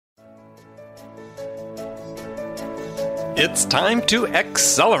It's time to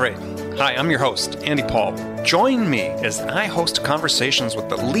accelerate. Hi, I'm your host, Andy Paul. Join me as I host conversations with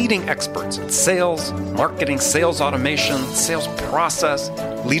the leading experts in sales, marketing, sales automation, sales process,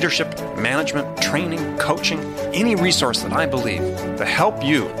 leadership, management, training, coaching, any resource that I believe to help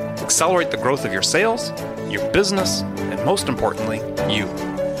you accelerate the growth of your sales, your business, and most importantly, you.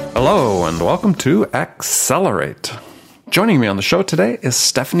 Hello, and welcome to Accelerate. Joining me on the show today is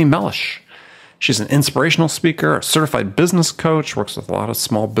Stephanie Mellish. She's an inspirational speaker, a certified business coach, works with a lot of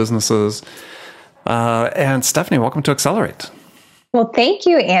small businesses. And Stephanie, welcome to Accelerate. Well, thank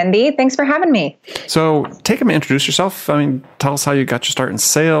you, Andy. Thanks for having me. So take a minute, introduce yourself. Tell us how you got your start in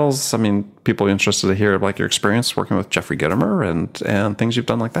sales. People are interested to hear like your experience working with Jeffrey Gitomer and things you've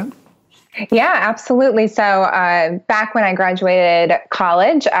done like that. Yeah, absolutely. So back when I graduated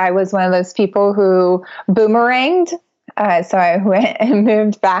college, I was one of those people who boomeranged. So I went and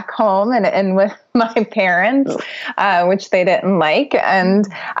moved back home and with my parents, which they didn't like. And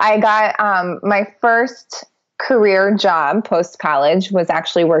I got my first career job post-college was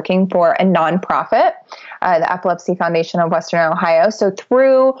actually working for a nonprofit, the Epilepsy Foundation of Western Ohio. So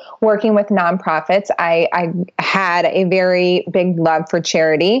through working with nonprofits, I had a very big love for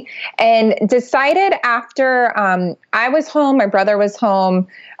charity and decided after I was home, my brother was home,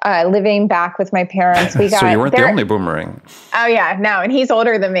 living back with my parents. So you weren't the only boomerang. Oh, yeah. No, and he's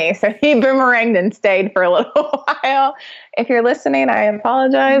older than me. So he boomeranged and stayed for a little while. If you're listening, I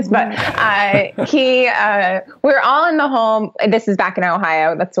apologize. But we're all in the home. This is back in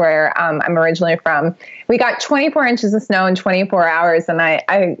Ohio. That's where I'm originally from. We got 24 inches of snow in 24 hours. And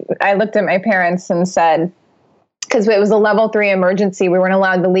I looked at my parents and said, because it was a level 3 emergency, we weren't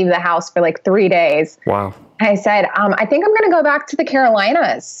allowed to leave the house for like 3 days. Wow. I said, I think I'm going to go back to the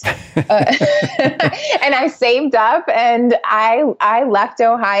Carolinas. And I saved up and I left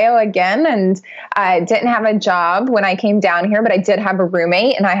Ohio again and I didn't have a job when I came down here, but I did have a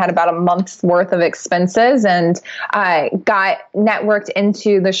roommate and I had about a month's worth of expenses and I got networked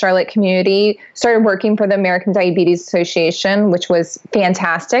into the Charlotte community, started working for the American Diabetes Association, which was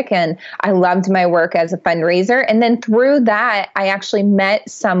fantastic. And I loved my work as a fundraiser. And then through that, I actually met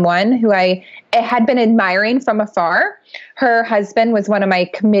someone who I had been admiring from afar. Her husband was one of my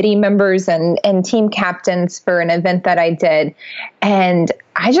committee members and team captains for an event that I did. And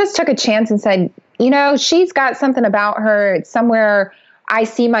I just took a chance and said, she's got something about her. It's somewhere I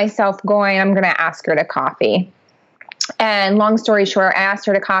see myself going. I'm going to ask her to coffee. And long story short, I asked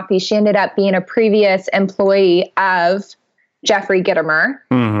her to coffee. She ended up being a previous employee of Jeffrey Gitomer.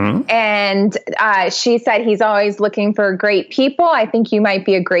 Mm-hmm. And she said, he's always looking for great people. I think you might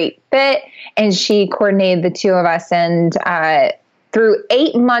be a great fit. And she coordinated the two of us. And through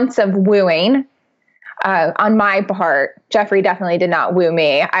 8 months of wooing on my part, Jeffrey definitely did not woo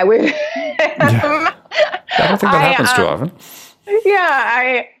me. I would. I don't think that happens too often. Yeah,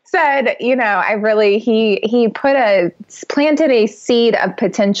 I said, he planted a seed of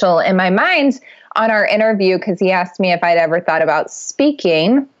potential in my mind on our interview because he asked me if I'd ever thought about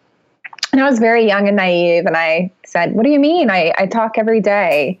speaking. And I was very young and naive. And I said, what do you mean? I talk every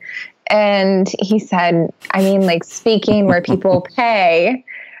day. And he said, like speaking where people pay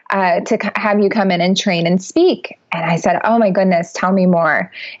to have you come in and train and speak. And I said, oh my goodness, tell me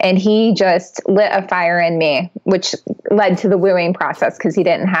more. And he just lit a fire in me, which led to the wooing process because he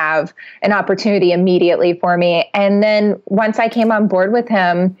didn't have an opportunity immediately for me. And then once I came on board with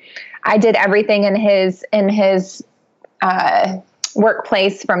him, I did everything in his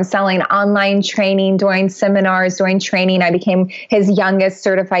workplace, from selling online training, doing seminars, doing training. I became his youngest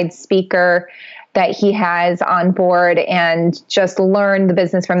certified speaker that he has on board and just learned the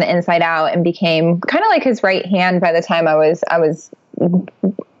business from the inside out and became kind of like his right hand by the time I was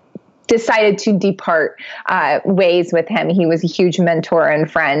decided to depart ways with him. He was a huge mentor and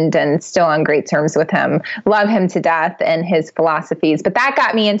friend and still on great terms with him. Love him to death and his philosophies. But that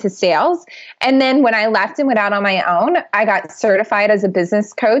got me into sales. And then when I left and went out on my own, I got certified as a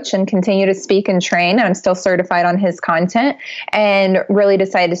business coach and continue to speak and train. And I'm still certified on his content and really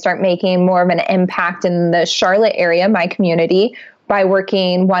decided to start making more of an impact in the Charlotte area, my community, by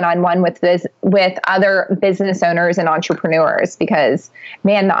working one-on-one with other business owners and entrepreneurs, because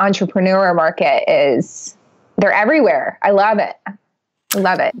man, the entrepreneur market they're everywhere. I love it.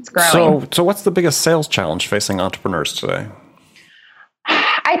 It's growing. So what's the biggest sales challenge facing entrepreneurs today?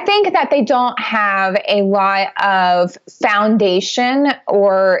 I think that they don't have a lot of foundation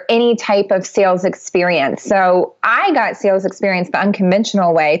or any type of sales experience. So I got sales experience the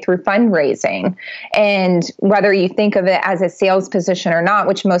unconventional way through fundraising. And whether you think of it as a sales position or not,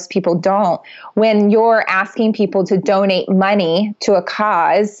 which most people don't, when you're asking people to donate money to a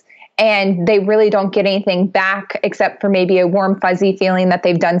cause and they really don't get anything back except for maybe a warm, fuzzy feeling that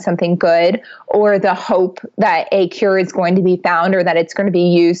they've done something good, or the hope that a cure is going to be found or that it's going to be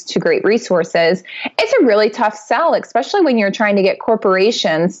used to great resources, it's a really tough sell, especially when you're trying to get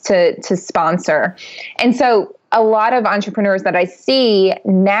corporations to sponsor. And so a lot of entrepreneurs that I see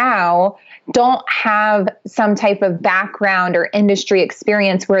now don't have some type of background or industry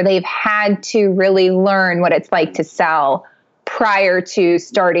experience where they've had to really learn what it's like to sell prior to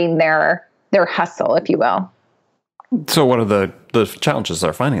starting their hustle, if you will. So what are the challenges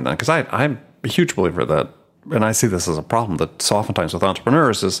they're finding then? Because I'm a huge believer that, and I see this as a problem that's oftentimes with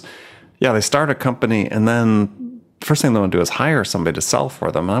entrepreneurs is, they start a company and then first thing they want to do is hire somebody to sell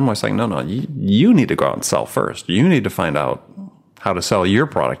for them. And I'm always like, no, you need to go out and sell first. You need to find out how to sell your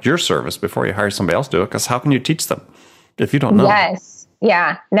product, your service before you hire somebody else to do it. Because how can you teach them if you don't know? Yes.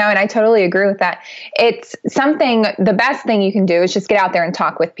 Yeah, no, and I totally agree with that. It's something, the best thing you can do is just get out there and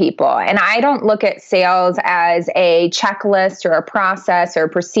talk with people. And I don't look at sales as a checklist or a process or a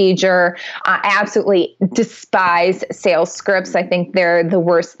procedure. I absolutely despise sales scripts. I think they're the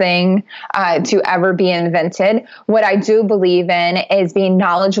worst thing to ever be invented. What I do believe in is being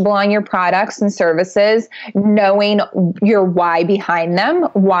knowledgeable on your products and services, knowing your why behind them.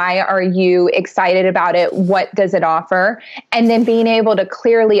 Why are you excited about it? What does it offer? And then being able to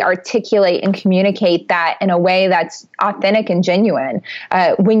clearly articulate and communicate that in a way that's authentic and genuine.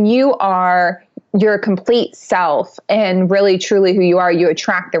 When you are your complete self and really truly who you are, you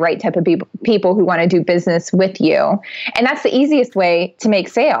attract the right type of people who want to do business with you. And that's the easiest way to make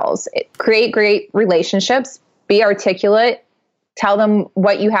sales. Create great relationships, be articulate, tell them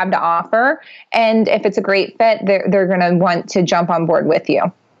what you have to offer. And if it's a great fit, they're going to want to jump on board with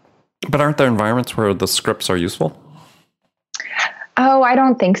you. But aren't there environments where the scripts are useful? Oh, I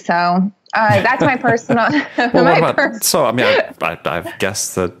don't think so. That's my personal. So, I mean, I've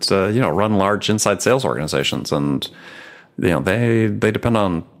guessed that run large inside sales organizations, and they depend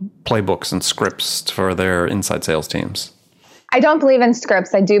on playbooks and scripts for their inside sales teams. I don't believe in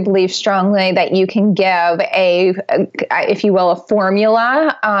scripts. I do believe strongly that you can give if you will, a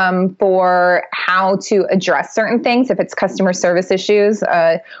formula for how to address certain things. If it's customer service issues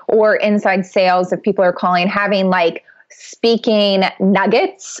or inside sales, if people are calling, having like speaking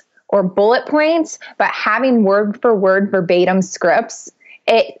nuggets or bullet points, but having word for word verbatim scripts,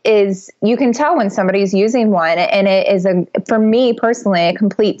 you can tell when somebody's using one, and it is for me personally, a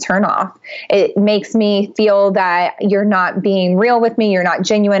complete turnoff. It makes me feel that you're not being real with me. You're not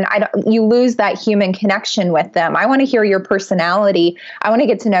genuine. You lose that human connection with them. I want to hear your personality. I want to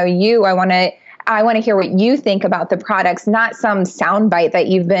get to know you. I want to hear what you think about the products, not some soundbite that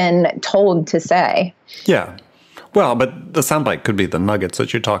you've been told to say. Yeah. Well, but the soundbite could be the nuggets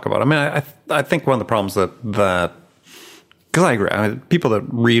that you talk about. I mean, I think one of the problems that because I agree, people that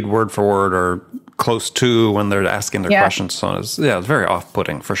read word for word or close to when they're asking their questions, so on it's very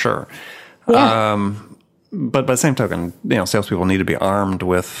off-putting for sure. Yeah. But by the same token, salespeople need to be armed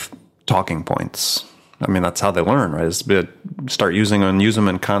with talking points. I mean, that's how they learn, right? Is start using them and use them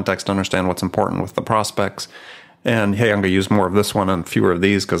in context to understand what's important with the prospects. And hey, I'm going to use more of this one and fewer of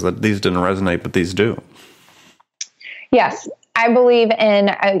these because these didn't resonate, but these do. Yes, I believe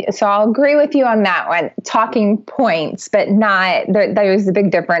in, so I'll agree with you on that one, talking points, but not, there's a big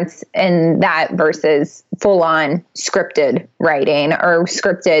difference in that versus full-on scripted writing or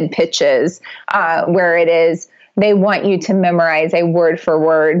scripted pitches, where it is, they want you to memorize a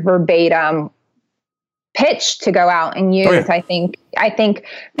word-for-word, verbatim pitch to go out and use. Oh, yeah. I think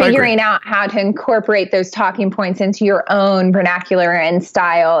figuring out how to incorporate those talking points into your own vernacular and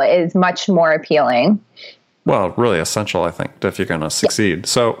style is much more appealing. Well, really essential, I think, if you're going to succeed.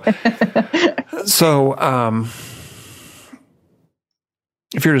 So,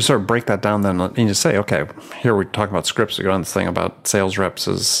 if you're to sort of break that down, then and you say, okay, here we're talking about scripts. We go on this thing about sales reps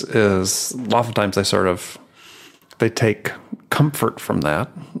is oftentimes they take comfort from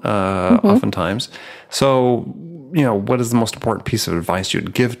that. Oftentimes, so what is the most important piece of advice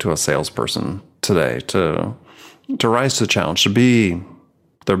you'd give to a salesperson today to rise to the challenge, to be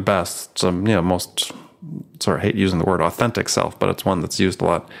their best, most. Sort of hate using the word authentic self, but it's one that's used a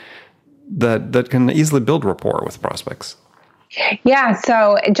lot, that can easily build rapport with prospects. Yeah,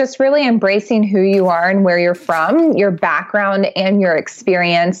 so just really embracing who you are and where you're from, your background and your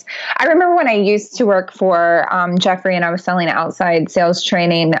experience. I remember when I used to work for Jeffrey and I was selling outside sales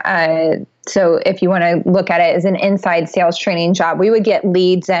training, So if you want to look at it as an inside sales training job, we would get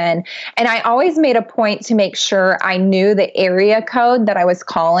leads in. And I always made a point to make sure I knew the area code that I was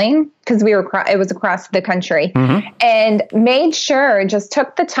calling, because it was across the country, and made sure, just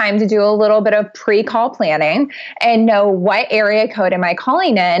took the time to do a little bit of pre-call planning and know what area code am I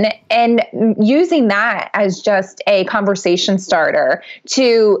calling in, and using that as just a conversation starter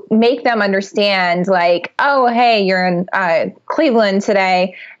to make them understand, like, oh, hey, you're in Cleveland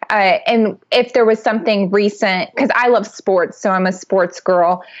today. And if there was something recent, because I love sports, so I'm a sports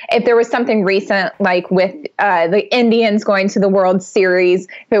girl. If there was something recent, like with the Indians going to the World Series,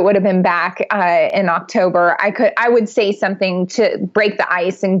 if it would have been back in October, I would say something to break the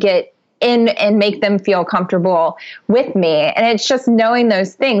ice and get in and make them feel comfortable with me. And it's just knowing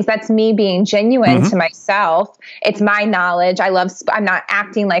those things. That's me being genuine to myself. It's my knowledge. I'm not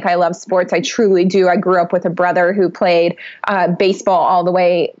acting like I love sports. I truly do. I grew up with a brother who played baseball all the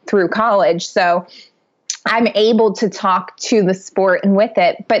way through college. So I'm able to talk to the sport and with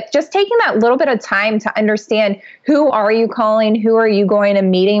it, but just taking that little bit of time to understand, who are you calling? Who are you going to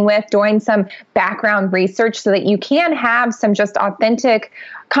meeting with? Doing some background research so that you can have some just authentic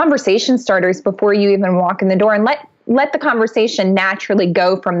conversation starters before you even walk in the door, and let the conversation naturally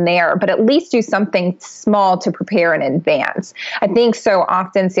go from there, but at least do something small to prepare in advance. I think so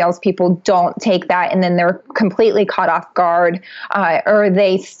often salespeople don't take that, and then they're completely caught off guard, or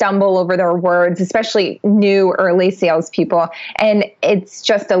they stumble over their words, especially new early salespeople. And it's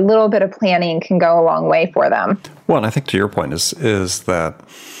just a little bit of planning can go a long way for them. Well, and I think to your point is that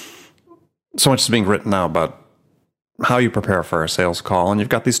so much is being written now about how you prepare for a sales call. And you've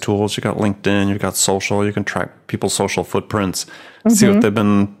got these tools, you've got LinkedIn, you've got social, you can track people's social footprints, see what they've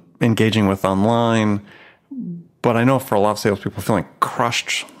been engaging with online. But I know for a lot of salespeople feeling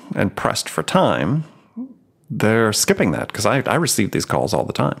crushed and pressed for time, they're skipping that, because I receive these calls all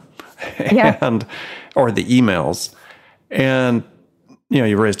the time. Yeah. Or the emails. And,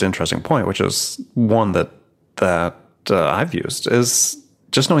 you raised an interesting point, which is one that I've used, is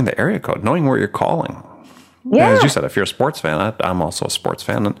just knowing the area code, knowing where you're calling. Yeah. As you said, if you're a sports fan, I'm also a sports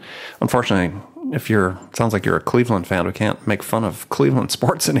fan. And unfortunately, sounds like you're a Cleveland fan, we can't make fun of Cleveland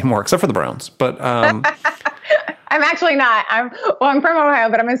sports anymore, except for the Browns. But I'm actually not. I'm from Ohio,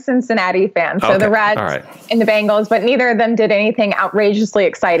 but I'm a Cincinnati fan. So the Reds and the Bengals, but neither of them did anything outrageously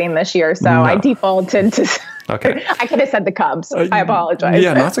exciting this year. So I defaulted to. Okay. I could have said the Cubs. I apologize.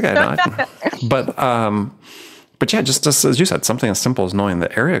 Yeah, no, that's okay. But yeah, just as you said, something as simple as knowing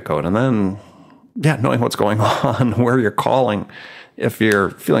the area code, and then knowing what's going on, where you're calling. If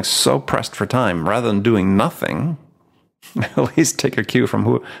you're feeling so pressed for time, rather than doing nothing, at least take a cue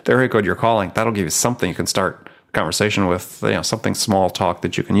from the area code you're calling. That'll give you something you can start a conversation with, something small talk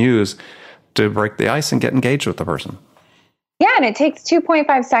that you can use to break the ice and get engaged with the person. Yeah, and it takes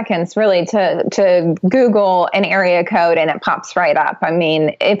 2.5 seconds really to Google an area code, and it pops right up. I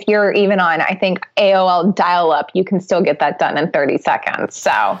mean, if you're even on, I think, AOL dial-up, you can still get that done in 30 seconds.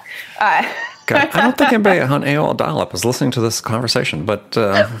 So, okay. I don't think anybody on AOL dial-up is listening to this conversation, but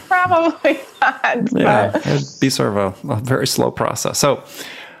probably not. Yeah, it'd be sort of a very slow process. So,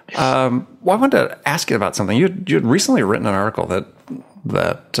 I wanted to ask you about something. You'd recently written an article that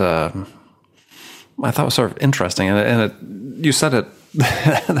I thought was sort of interesting, you said that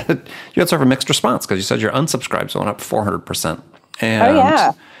you had sort of a mixed response, because you said your unsubscribes went up 400%.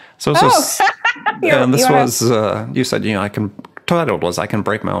 And so this was, and this was, you said, I can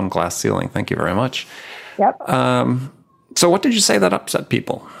break my own glass ceiling. Thank you very much. Yep. So what did you say that upset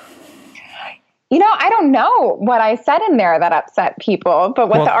people? I don't know what I said in there that upset people, but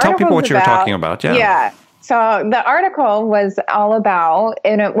the article tell people what was you were talking about. Yeah. Yeah. So the article was all about,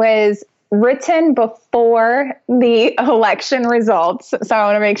 and it was written before the election results. So I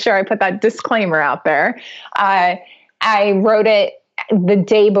want to make sure I put that disclaimer out there. I wrote it the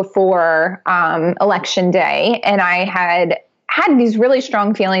day before election day, and I had these really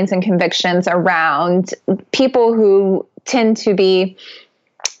strong feelings and convictions around people who tend to be,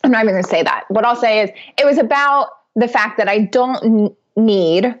 I'm not even going to say that. What I'll say is it was about the fact that I don't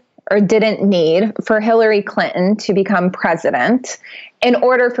need or didn't need for Hillary Clinton to become president in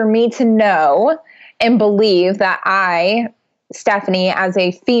order for me to know and believe that I, Stephanie, as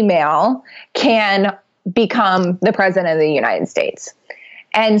a female, can become the president of the United States.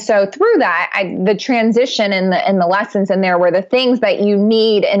 And so through that, the transition and the lessons in there were the things that you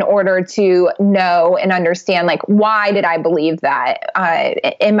need in order to know and understand, like, why did I believe that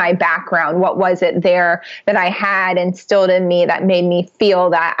in my background? What was it there that I had instilled in me that made me feel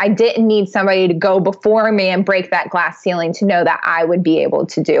that I didn't need somebody to go before me and break that glass ceiling to know that I would be able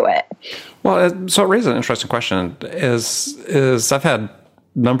to do it? Well, so it raises an interesting question. Is I've had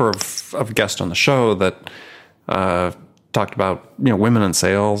number of guests on the show that talked about, women in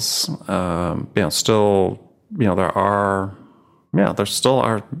sales. Still, there still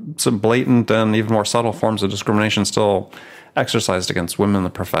are some blatant and even more subtle forms of discrimination still exercised against women in the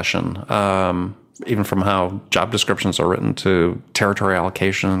profession, even from how job descriptions are written to territory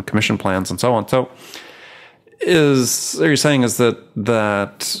allocation, commission plans, and so on. So, are you saying is that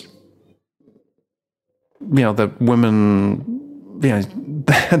that women,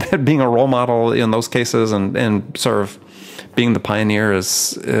 that being a role model in those cases and sort of being the pioneer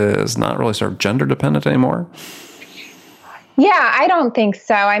is not really sort of gender dependent anymore? Yeah, I don't think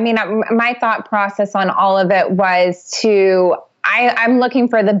so. I mean, my thought process on all of it was I'm looking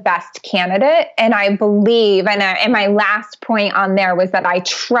for the best candidate. And I believe, and my last point on there was that I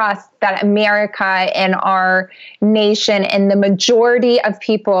trust that America and our nation and the majority of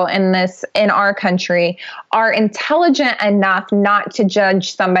people in our country are intelligent enough not to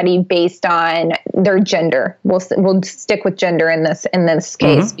judge somebody based on their gender. We'll stick with gender in this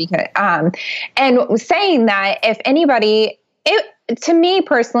case, because, and saying that if anybody, to me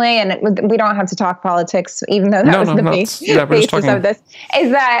personally, and we don't have to talk politics, even though that was the basis of this,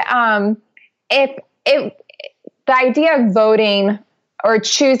 is that if the idea of voting or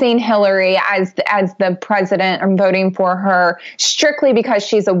choosing Hillary as the president and voting for her strictly because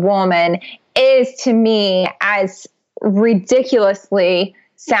she's a woman is, to me, as ridiculously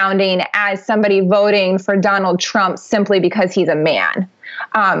sounding as somebody voting for Donald Trump simply because he's a man.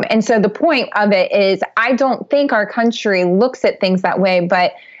 And so the point of it is, I don't think our country looks at things that way,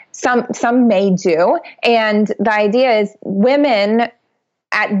 but some may do. And the idea is women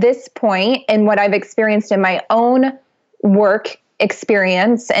at this point, and what I've experienced in my own work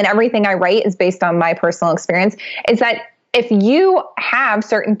experience, and everything I write is based on my personal experience, is that if you have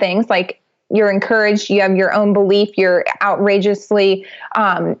certain things, like you're encouraged, you have your own belief, you're outrageously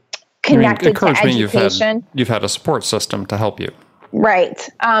connected to education. You've had a support system to help you. Right.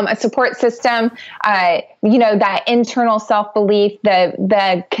 A support system, that internal self-belief,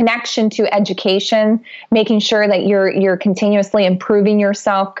 the connection to education, making sure that you're continuously improving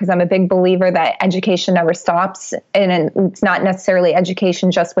yourself, because I'm a big believer that education never stops. And it's not necessarily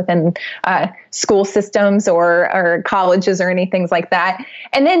education just within school systems or colleges or anything like that.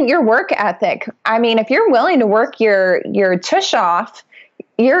 And then your work ethic. I mean, if you're willing to work your tush off,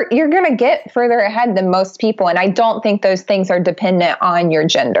 you're going to get further ahead than most people. And I don't think those things are dependent on your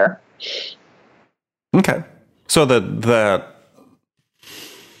gender. Okay. So that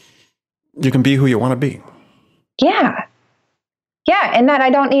you can be who you want to be. Yeah. Yeah. And that I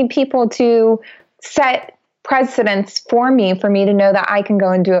don't need people to set precedents for me to know that I can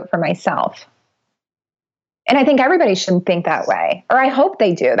go and do it for myself. And I think everybody should think that way, or I hope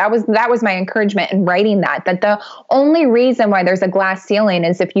they do. That was my encouragement in writing that the only reason why there's a glass ceiling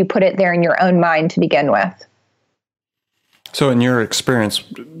is if you put it there in your own mind to begin with. So in your experience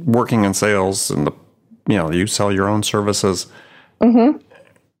working in sales and you sell your own services, have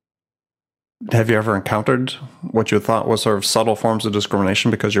you ever encountered what you thought was sort of subtle forms of discrimination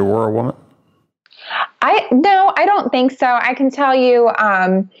because you were a woman? No, I don't think so. I can tell you,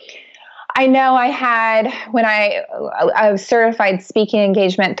 I know I had, when I was certified speaking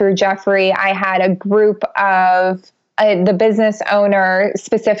engagement through Jeffrey, I had a group of the business owner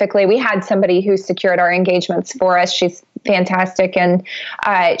specifically. We had somebody who secured our engagements for us. She's fantastic. And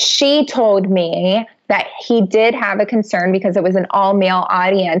she told me that he did have a concern because it was an all-male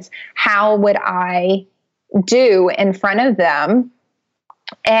audience. How would I do in front of them?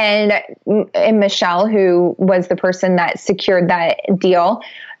 And Michelle, who was the person that secured that deal,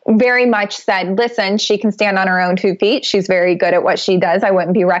 very much said, listen, she can stand on her own 2 feet. She's very good at what she does. I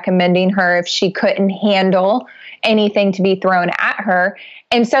wouldn't be recommending her if she couldn't handle anything to be thrown at her.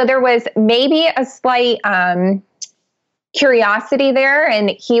 And so there was maybe a slight curiosity there,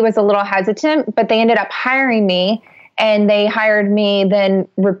 and he was a little hesitant, but they ended up hiring me, and they hired me then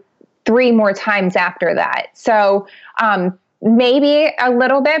 3 more times after that. So maybe a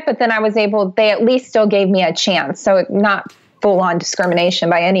little bit, but then they at least still gave me a chance. So not full-on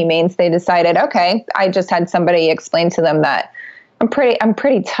discrimination by any means. They decided, okay, I just had somebody explain to them that I'm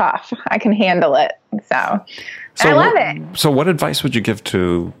pretty tough. I can handle it. So I love it. So what advice would you give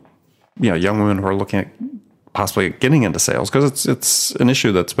to, young women who are looking at possibly getting into sales? Because it's an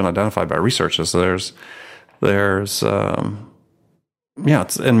issue that's been identified by researchers. There's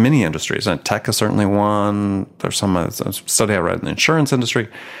it's in many industries, and tech is certainly one. There's some study I read in the insurance industry.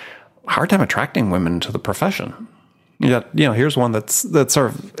 Hard time attracting women to the profession. Here's one that's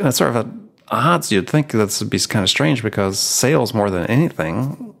sort of at odds. You'd think that would be kind of strange because sales, more than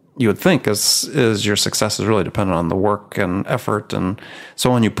anything, you would think is your success is really dependent on the work and effort and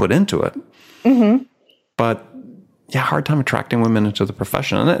so on you put into it. Mm-hmm. But yeah, hard time attracting women into the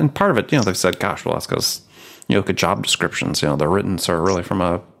profession. And part of it, they've said, gosh, well, that's because, look at job descriptions, they're written sort of really from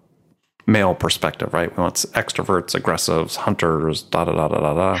a male perspective, right? We want extroverts, aggressives, hunters,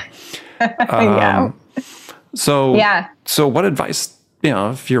 Yeah. So what advice,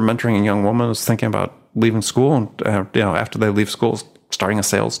 if you're mentoring a young woman who's thinking about leaving school and, after they leave school, starting a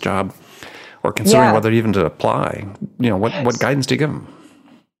sales job or considering whether even to apply, what guidance do you give them?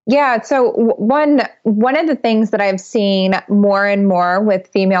 Yeah. So one of the things that I've seen more and more with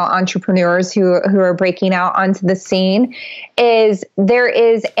female entrepreneurs who are breaking out onto the scene is there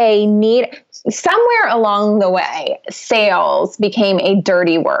is a need. Somewhere along the way, sales became a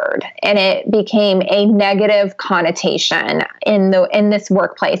dirty word and it became a negative connotation in this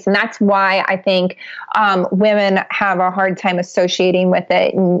workplace. And that's why I think women have a hard time associating with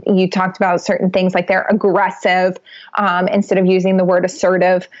it. And you talked about certain things like they're aggressive instead of using the word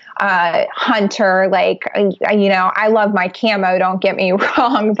assertive. Hunter, like, I love my camo, don't get me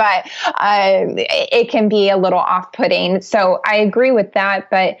wrong, but it can be a little off-putting. So I agree with that.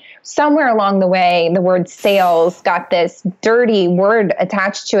 But somewhere along the way, the word sales got this dirty word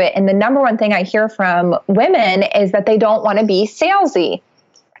attached to it. And the number one thing I hear from women is that they don't want to be salesy.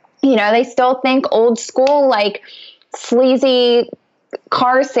 They still think old school, like sleazy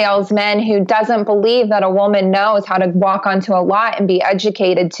car salesman who doesn't believe that a woman knows how to walk onto a lot and be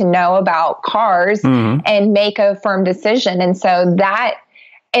educated to know about cars and make a firm decision. And so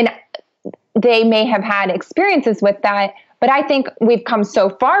and they may have had experiences with that, but I think we've come so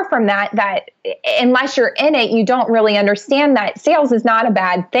far from that unless you're in it, you don't really understand that sales is not a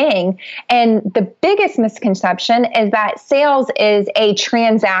bad thing. And the biggest misconception is that sales is a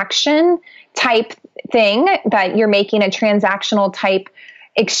transaction type thing, that you're making a transactional type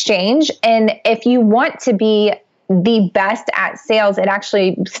exchange. And if you want to be the best at sales, it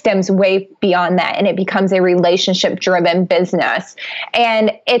actually stems way beyond that and it becomes a relationship driven business.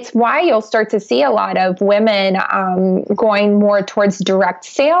 And it's why you'll start to see a lot of women going more towards direct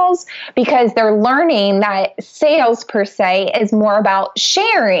sales, because they're learning that sales per se is more about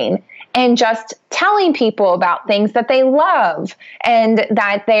sharing and just telling people about things that they love and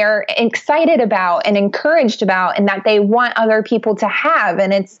that they're excited about and encouraged about and that they want other people to have.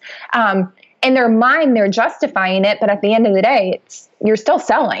 And it's in their mind, they're justifying it, but at the end of the day, you're still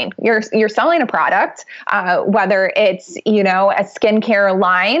selling. You're selling a product, whether it's a skincare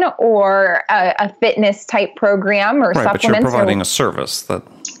line or a fitness type program or supplements. But you're providing a service that.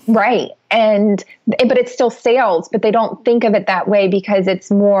 Right. But it's still sales, but they don't think of it that way because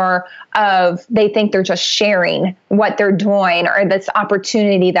it's more of, they think they're just sharing what they're doing or this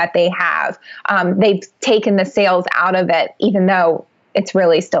opportunity that they have. They've taken the sales out of it, even though it's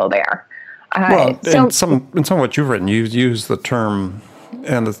really still there. In some of what you've written, you use the term,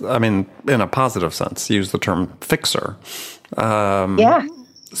 and I mean, in a positive sense, use the term fixer.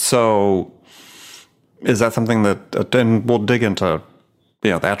 So is that something that, and we'll dig into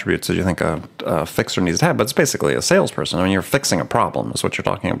the attributes that you think a fixer needs to have, but it's basically a salesperson. I mean, you're fixing a problem is what you're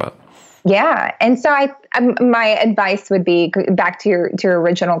talking about. Yeah. And so my advice would be, back to your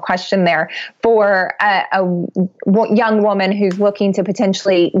original question there, for a young woman who's looking to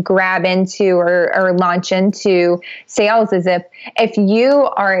potentially grab into or launch into sales, is if you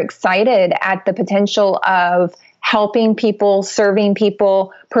are excited at the potential of helping people, serving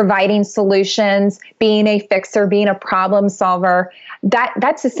people, providing solutions, being a fixer, being a problem solver,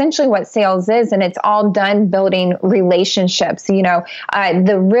 that's essentially what sales is. And it's all done building relationships.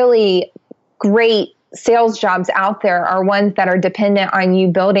 The really great sales jobs out there are ones that are dependent on you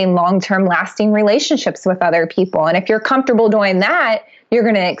building long-term lasting relationships with other people. And if you're comfortable doing that, you're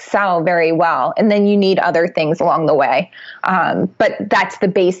going to excel very well. And then you need other things along the way. But that's the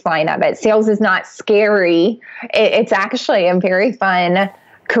baseline of it. Sales is not scary. It's actually a very fun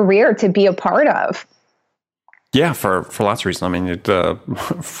career to be a part of. Yeah, for lots of reasons. I mean,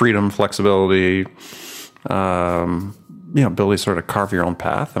 freedom, flexibility, ability to sort of carve your own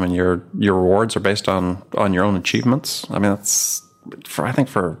path. I mean, your rewards are based on your own achievements. I mean, that's I think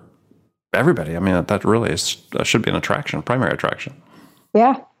for everybody. I mean, that really should be an attraction, primary attraction.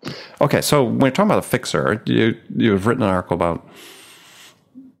 Yeah. Okay, so when you're talking about a fixer, you've written an article about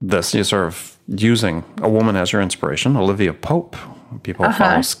this. You're sort of using a woman as your inspiration, Olivia Pope. People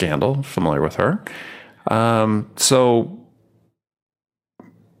follow Scandal, familiar with her. So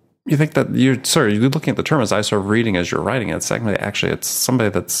you think that you're looking at the term as I sort of reading as you're writing it. Actually, it's somebody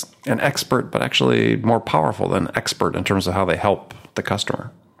that's an expert, but actually more powerful than expert in terms of how they help the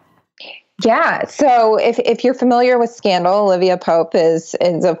customer. Yeah. So if you're familiar with Scandal, Olivia Pope is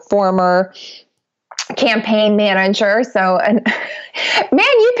a former campaign manager. So, and man,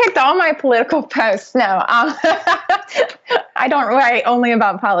 you picked all my political posts. No, I don't write only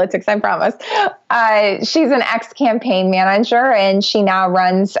about politics, I promise. She's an ex-campaign manager, and she now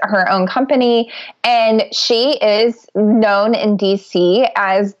runs her own company. And she is known in DC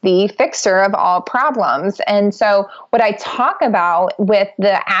as the fixer of all problems. And so what I talk about with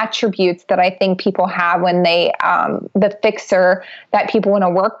the attributes that I think people have when they, the fixer that people want to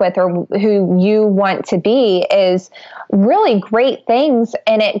work with or who you want to be, is really great things.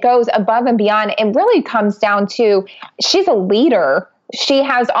 And it goes above and beyond. It really comes down to, she's a leader. She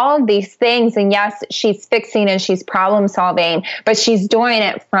has all of these things, and yes, she's fixing and she's problem solving, but she's doing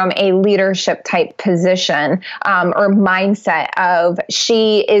it from a leadership type position or mindset of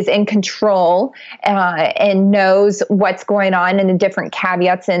she is in control and knows what's going on and the different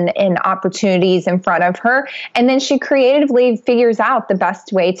caveats and opportunities in front of her. And then she creatively figures out the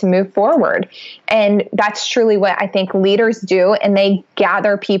best way to move forward. And that's truly what I think leaders do. And they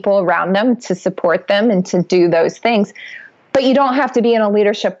gather people around them to support them and to do those things. But you don't have to be in a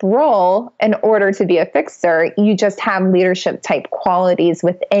leadership role in order to be a fixer. You just have leadership type qualities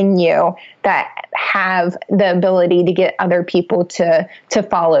within you that have the ability to get other people to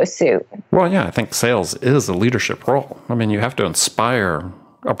follow suit. Well, yeah, I think sales is a leadership role. I mean, you have to inspire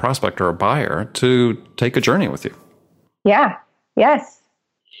a prospect or a buyer to take a journey with you. Yeah. Yes.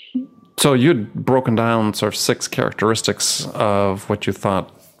 So you'd broken down sort of 6 characteristics of what you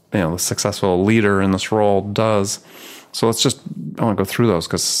thought, the successful leader in this role does. So I want to go through those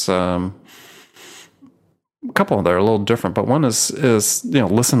because a couple of them are a little different, but one is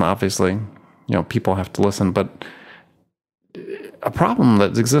listen, obviously, people have to listen, but a problem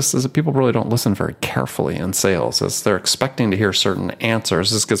that exists is that people really don't listen very carefully in sales, as they're expecting to hear certain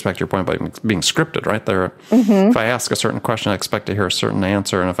answers. This gets back to your point about being scripted, right? If I ask a certain question, I expect to hear a certain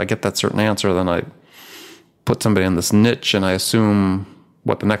answer. And if I get that certain answer, then I put somebody in this niche and I assume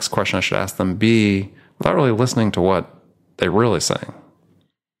what the next question I should ask them be without really listening to what they're really saying.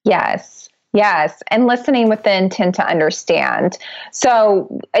 Yes. And listening with the intent to understand.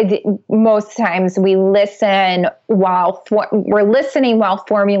 So most times we listen while we're listening while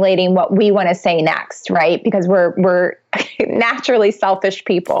formulating what we want to say next, right? Because we're naturally selfish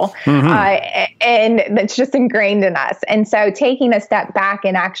people. And that's just ingrained in us. And so taking a step back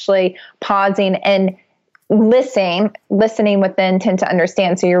and actually pausing and listening with the intent to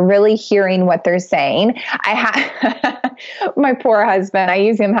understand. So you're really hearing what they're saying. I have my poor husband, I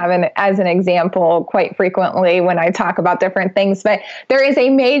use him as an example quite frequently when I talk about different things, but there is a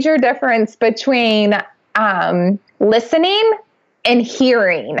major difference between listening and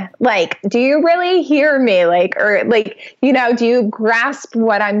hearing. Like, do you really hear me? Do you grasp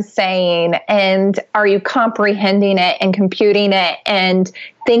what I'm saying? And are you comprehending it and computing it and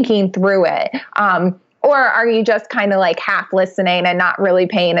thinking through it? Or are you just kind of like half listening and not really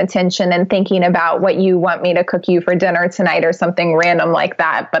paying attention and thinking about what you want me to cook you for dinner tonight or something random like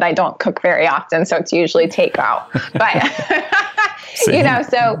that? But I don't cook very often, so it's usually takeout. But,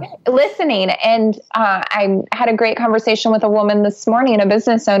 so listening. And I had a great conversation with a woman this morning, a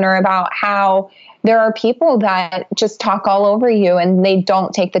business owner, about how there are people that just talk all over you and they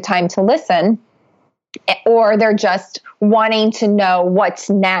don't take the time to listen. Or they're just wanting to know what's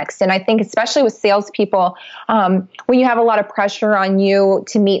next. And I think especially with salespeople, when you have a lot of pressure on you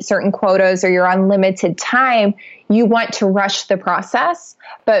to meet certain quotas or you're on limited time, you want to rush the process.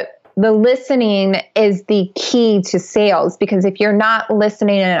 But the listening is the key to sales, because if you're not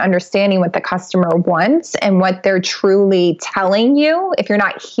listening and understanding what the customer wants and what they're truly telling you, if you're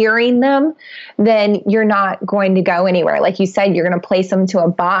not hearing them, then you're not going to go anywhere. Like you said, you're going to place them to a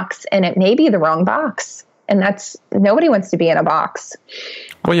box and it may be the wrong box. And nobody wants to be in a box.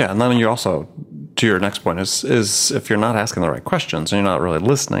 Well, yeah. And then you also, to your next point, is if you're not asking the right questions and you're not really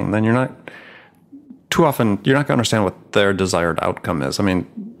listening, then you're not going to understand what their desired outcome is. I mean,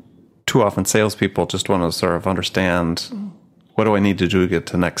 too often salespeople just want to sort of understand, what do I need to do to get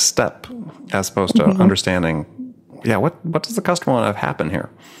to the next step, as opposed to understanding, what does the customer want to have happen here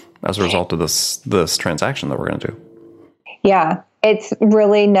as a result of this transaction that we're going to do? Yeah. It's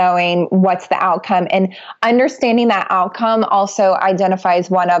really knowing what's the outcome, and understanding that outcome also identifies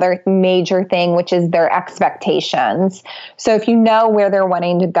one other major thing, which is their expectations. So if you know where they're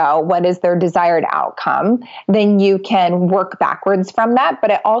wanting to go, what is their desired outcome, then you can work backwards from that. But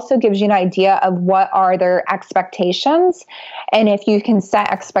it also gives you an idea of what are their expectations. And if you can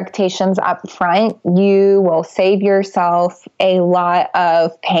set expectations up front, you will save yourself a lot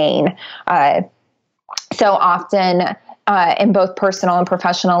of pain. So often, in both personal and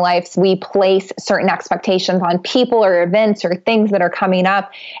professional lives, we place certain expectations on people or events or things that are coming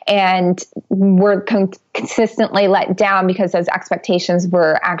up, and we're consistently let down because those expectations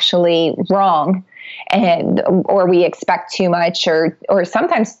were actually wrong, or we expect too much, or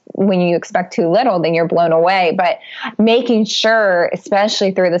sometimes when you expect too little, then you're blown away. But making sure,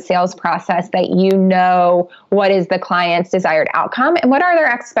 especially through the sales process, that you know what is the client's desired outcome and what are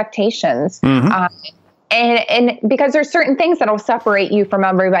their expectations. And because there's certain things that will separate you from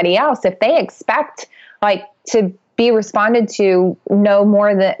everybody else. If they expect to be responded to no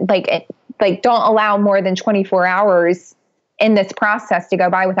more than don't allow more than 24 hours in this process to go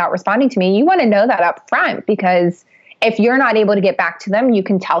by without responding to me, you want to know that up front, because if you're not able to get back to them, you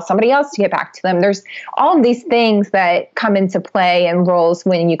can tell somebody else to get back to them. There's all of these things that come into play and roles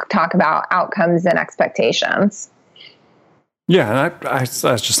when you talk about outcomes and expectations. Yeah, and I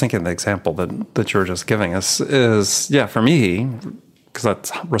was just thinking the example that you were just giving us is, for me, because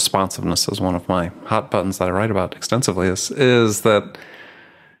that's responsiveness is one of my hot buttons that I write about extensively, is that,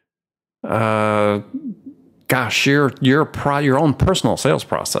 your own personal sales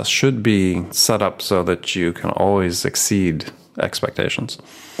process should be set up so that you can always exceed expectations.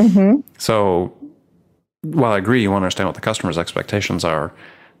 So while I agree you want to understand what the customer's expectations are,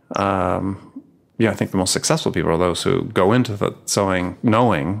 I think the most successful people are those who go into the selling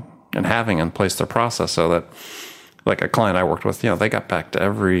knowing and having in place their process so that, like a client I worked with, they got back to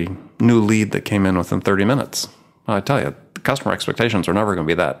every new lead that came in within 30 minutes. I tell you, the customer expectations are never going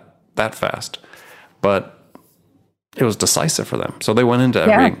to be that fast, but it was decisive for them. So they went into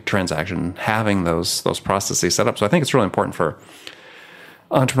every transaction having those processes set up. So I think it's really important for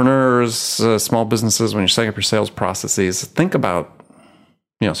entrepreneurs, small businesses, when you're setting up your sales processes, think about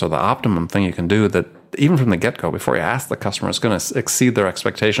so the optimum thing you can do that even from the get-go, before you ask the customer, is going to exceed their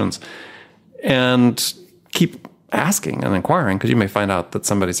expectations, and keep asking and inquiring, because you may find out that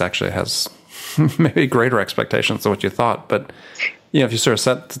somebody's actually has maybe greater expectations than what you thought. But if you sort of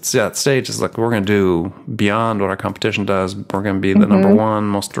set that stage, it's like, we're going to do beyond what our competition does. We're going to be the number one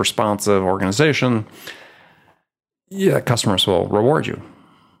most responsive organization. Customers will reward you.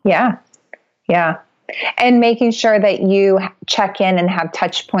 Yeah. And making sure that you check in and have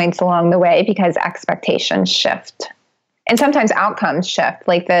touch points along the way, because expectations shift. And sometimes outcomes shift,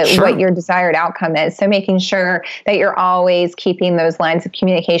 what your desired outcome is. So making sure that you're always keeping those lines of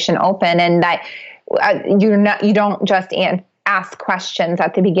communication open, and that you don't just ask questions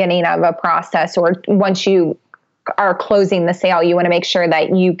at the beginning of a process or once you are closing the sale. You want to make sure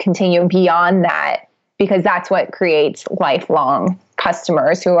that you continue beyond that, because that's what creates lifelong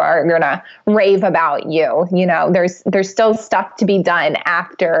customers who are going to rave about you. There's still stuff to be done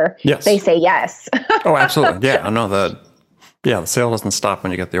after they say yes. Oh, absolutely. Yeah, I know that. Yeah, the sale doesn't stop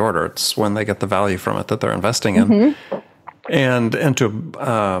when you get the order. It's when they get the value from it that they're investing in. And to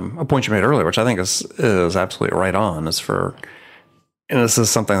a point you made earlier, which I think is absolutely right on, and this is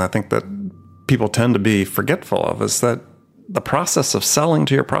something I think that people tend to be forgetful of, is that the process of selling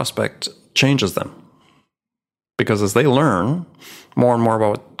to your prospect changes them. Because as they learn more and more about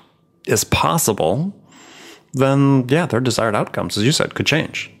what is possible, then, their desired outcomes, as you said, could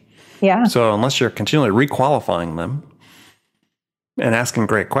change. Yeah. So unless you're continually requalifying them and asking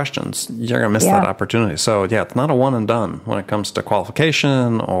great questions, you're going to miss that opportunity. So, it's not a one and done when it comes to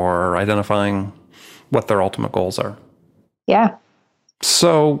qualification or identifying what their ultimate goals are. Yeah.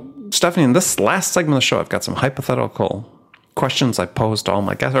 So, Stephanie, in this last segment of the show, I've got some hypothetical questions I posed to all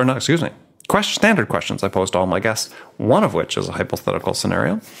my guests, standard questions I posed to all my guests, one of which is a hypothetical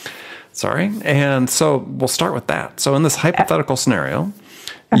scenario. And so we'll start with that. So in this hypothetical scenario,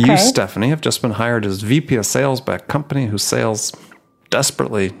 you, Stephanie, have just been hired as VP of Sales by a company whose sales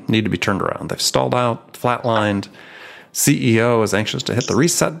desperately need to be turned around. They've stalled out, flatlined. CEO is anxious to hit the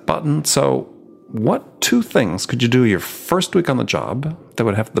reset button. So what two things could you do your first week on the job that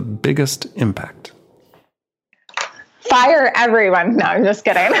would have the biggest impact? Fire everyone. No, I'm just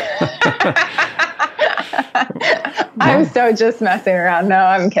kidding. I'm so just messing around. No,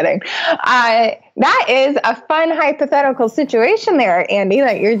 I'm kidding. That is a fun hypothetical situation there, Andy,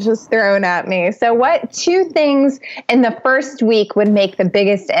 that you're just throwing at me. So what two things in the first week would make the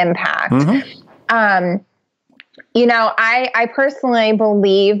biggest impact? I personally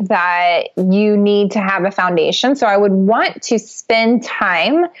believe that you need to have a foundation. So I would want to spend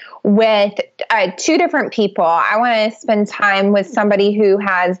time with two different people. I want to spend time with somebody who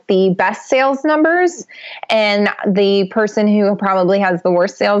has the best sales numbers and the person who probably has the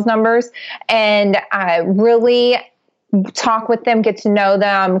worst sales numbers, and really talk with them, get to know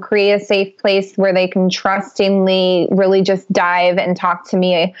them, create a safe place where they can trustingly really just dive and talk to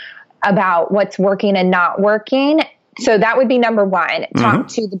me about what's working and not working, So that would be number one. Talk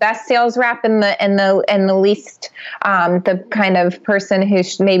to the best sales rep and the least, the kind of person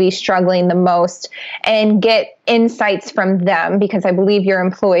who's maybe struggling the most, and get insights from them, because I believe your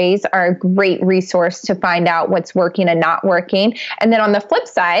employees are a great resource to find out what's working and not working. And then on the flip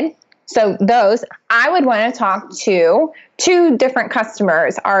side, so those, I would want to talk to two different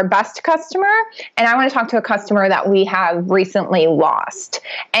customers, our best customer, and I want to talk to a customer that we have recently lost,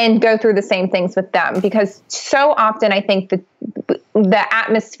 and go through the same things with them. Because so often I think the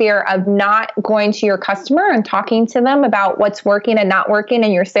atmosphere of not going to your customer and talking to them about what's working and not working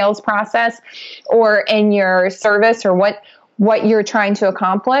in your sales process or in your service or what you're trying to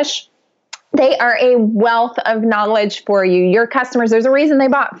accomplish, they are a wealth of knowledge for you. Your customers, there's a reason they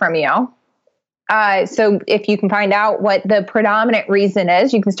bought from you. So if you can find out what the predominant reason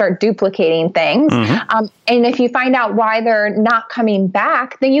is, you can start duplicating things. And if you find out why they're not coming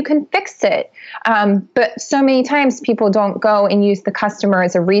back, then you can fix it. But so many times people don't go and use the customer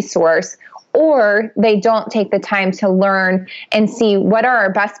as a resource, or they don't take the time to learn and see what are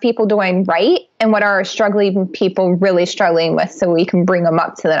our best people doing right and what are our struggling people really struggling with, so we can bring them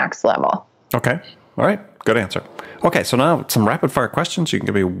up to the next level. Okay. All right. Good answer. Okay. So now some rapid fire questions. You can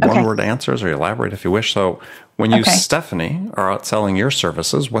give me one-word answers or elaborate if you wish. So when you, Stephanie, are out selling your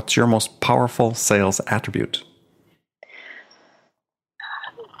services, what's your most powerful sales attribute?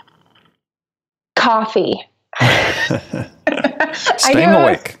 Coffee. Staying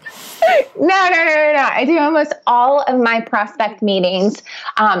awake. No. I do almost all of my prospect meetings,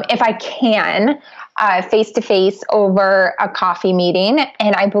 if I can, face-to-face over a coffee meeting.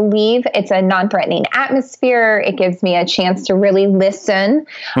 And I believe it's a non-threatening atmosphere. It gives me a chance to really listen.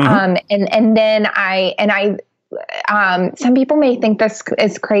 And then some people may think this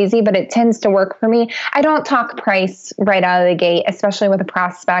is crazy, but it tends to work for me. I don't talk price right out of the gate, especially with a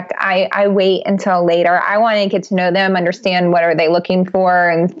prospect. I wait until later. I want to get to know them, understand what are they looking for,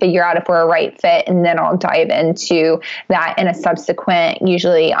 and figure out if we're a right fit. And then I'll dive into that in a subsequent,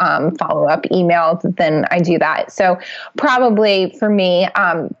 usually follow-up email. Then I do that. So probably for me,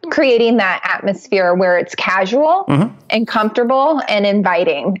 creating that atmosphere where it's casual and comfortable and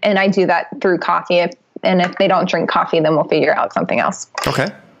inviting. And I do that through coffee. And if they don't drink coffee, then we'll figure out something else. Okay.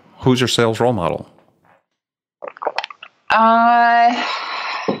 Who's your sales role model?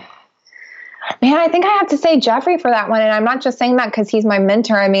 Man, I think I have to say Jeffrey for that one. And I'm not just saying that because he's my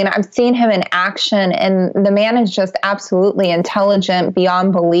mentor. I mean, I've seen him in action, and the man is just absolutely intelligent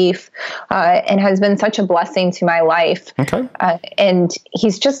beyond belief, and has been such a blessing to my life. Okay. And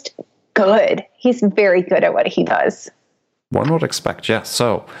he's just good. He's very good at what he does. One would expect, yes.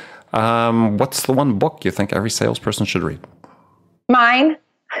 So, what's the one book you think every salesperson should read? Mine.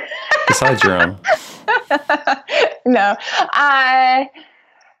 Besides your own. No.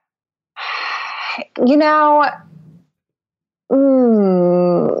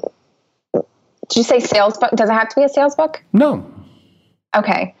 Did you say sales book? Does it have to be a sales book? No.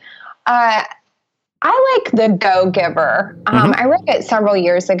 Okay. I like The Go-Giver. I read it several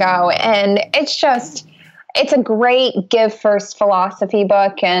years ago, and it's a great give first philosophy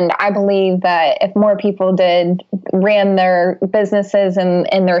book. And I believe that if more people ran their businesses and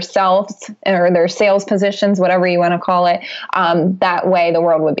their selves or their sales positions, whatever you want to call it, that way the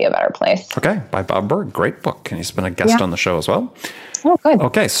world would be a better place. Okay. By Bob Burg. Great book. And he's been a guest on the show as well. Oh, good.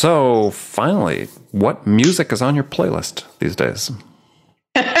 Okay. So finally, what music is on your playlist these days?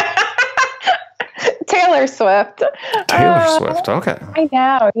 Taylor Swift. Okay. I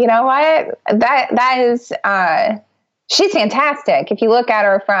know. You know what? That is, she's fantastic. If you look at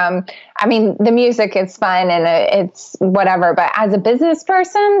her the music is fun and it's whatever, but as a business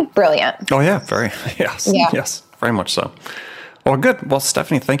person, brilliant. Oh yeah. Yes, very much so. Well, good. Well,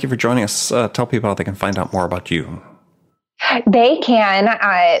 Stephanie, thank you for joining us. Tell people how they can find out more about you. They can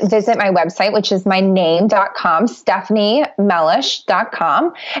visit my website, which is my name.com,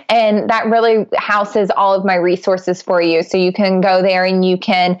 StephanieMellish.com. And that really houses all of my resources for you. So you can go there and you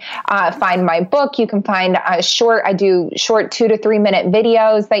can find my book. You can find I do short 2 to 3 minute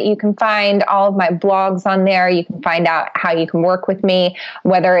videos that you can find, all of my blogs on there. You can find out how you can work with me,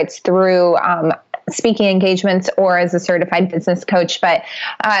 whether it's through speaking engagements or as a certified business coach. But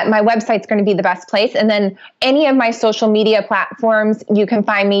my website's going to be the best place. And then any of my social media platforms, you can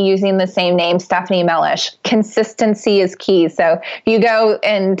find me using the same name, Stephanie Mellish. Consistency is key. So if you go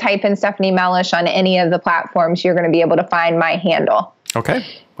and type in Stephanie Mellish on any of the platforms, you're going to be able to find my handle. Okay.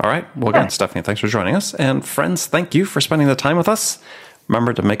 All right. Well, again, Stephanie, thanks for joining us. And friends, thank you for spending the time with us.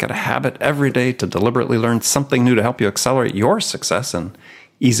 Remember to make it a habit every day to deliberately learn something new to help you accelerate your success. And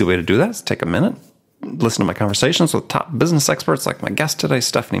easy way to do that is take a minute, listen to my conversations with top business experts like my guest today,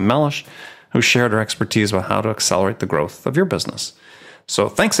 Stephanie Mellish. who shared her expertise about how to accelerate the growth of your business. So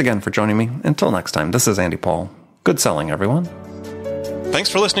thanks again for joining me. Until next time, this is Andy Paul. Good selling, everyone. Thanks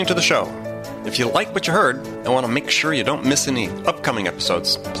for listening to the show. If you like what you heard and want to make sure you don't miss any upcoming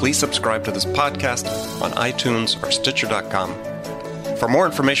episodes, please subscribe to this podcast on iTunes or Stitcher.com. For more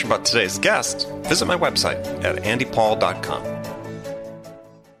information about today's guest, visit my website at andypaul.com.